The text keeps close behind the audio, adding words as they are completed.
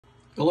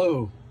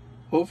Hello,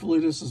 hopefully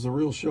this is a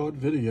real short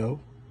video.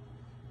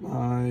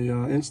 My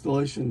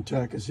installation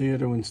tech is here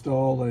to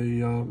install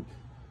a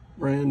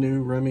brand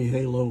new Reme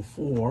Halo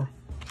 4.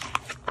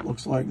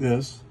 Looks like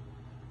this.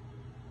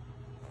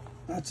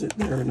 That's it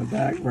there in the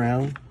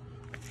background.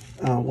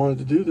 I wanted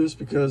to do this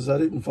because I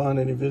didn't find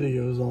any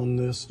videos on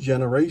this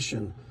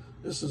generation.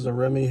 This is a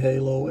Reme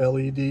Halo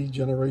LED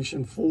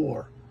generation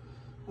 4.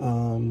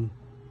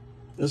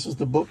 This is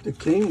the book that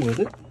came with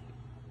it.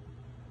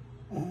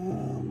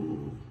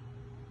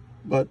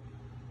 But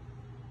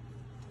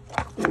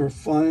we have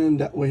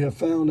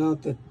found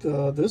out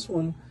that this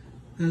one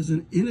has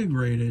an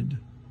integrated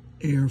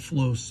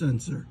airflow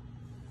sensor,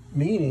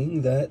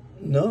 meaning that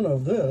none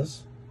of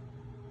this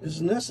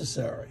is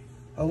necessary.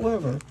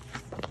 However,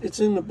 it's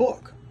in the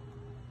book.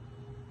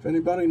 If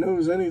anybody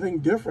knows anything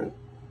different,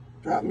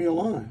 drop me a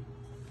line.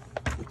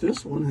 But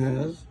this one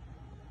has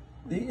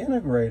the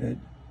integrated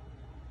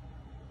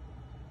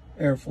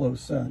airflow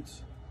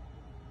sense.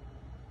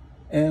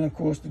 And of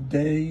course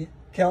the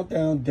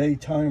countdown day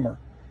timer,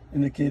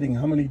 indicating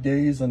how many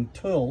days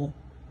until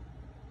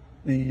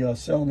the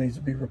cell needs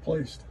to be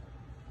replaced.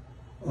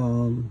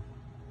 So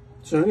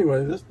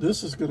anyway,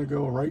 this is going to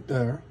go right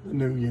there, the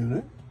new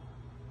unit.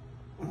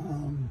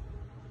 And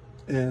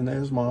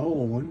there's my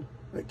old one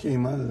that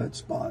came out of that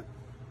spot.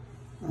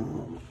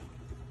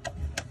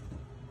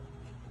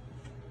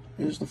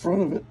 Here's the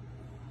front of it.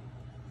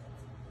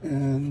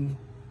 And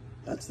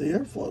that's the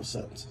airflow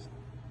sense.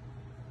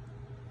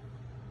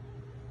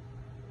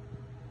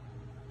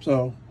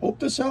 So, hope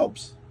this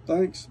helps.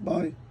 Thanks.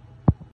 Bye.